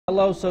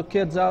Hello, so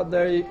kids out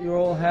there, you're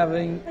all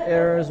having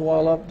errors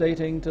while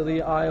updating to the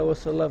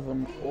iOS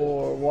 11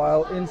 or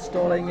while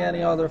installing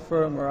any other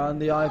firmware on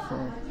the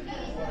iPhone.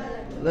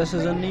 This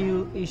is a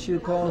new issue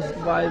caused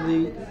by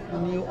the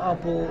new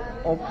Apple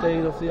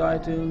update of the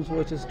iTunes,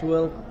 which is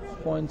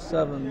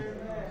 12.7.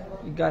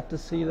 You got to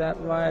see that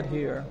right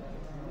here.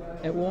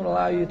 It won't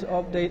allow you to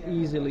update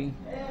easily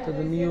to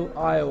the new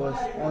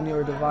iOS on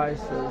your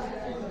devices.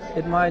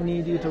 It might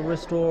need you to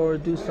restore or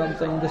do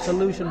something. The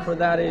solution for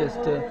that is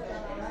to,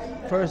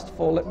 first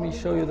of all, let me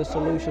show you the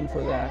solution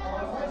for that.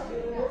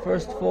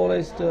 First of all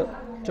is to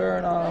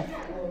turn off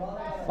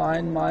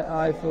Find My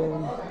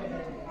iPhone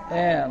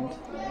and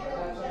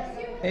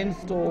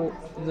install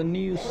the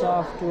new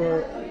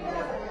software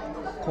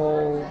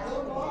called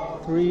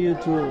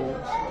 3U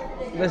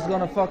Tools. This is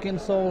gonna fucking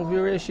solve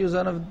your issues,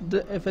 and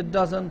if it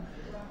doesn't,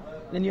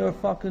 then you're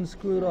fucking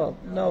screwed up.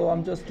 No,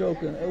 I'm just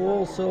joking. It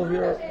will solve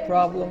your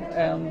problem,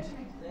 and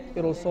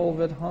it'll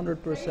solve it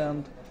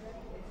 100%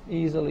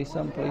 easily,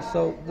 simply.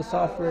 So the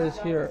software is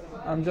here.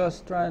 I'm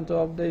just trying to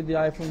update the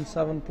iPhone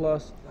 7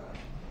 Plus,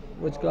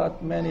 which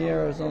got many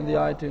errors on the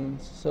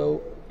iTunes.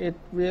 So it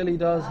really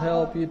does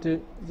help you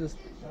to just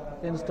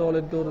install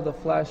it, go to the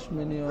flash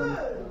menu, and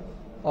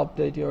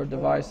update your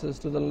devices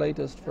to the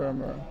latest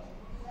firmware.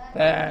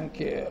 Thank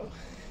you.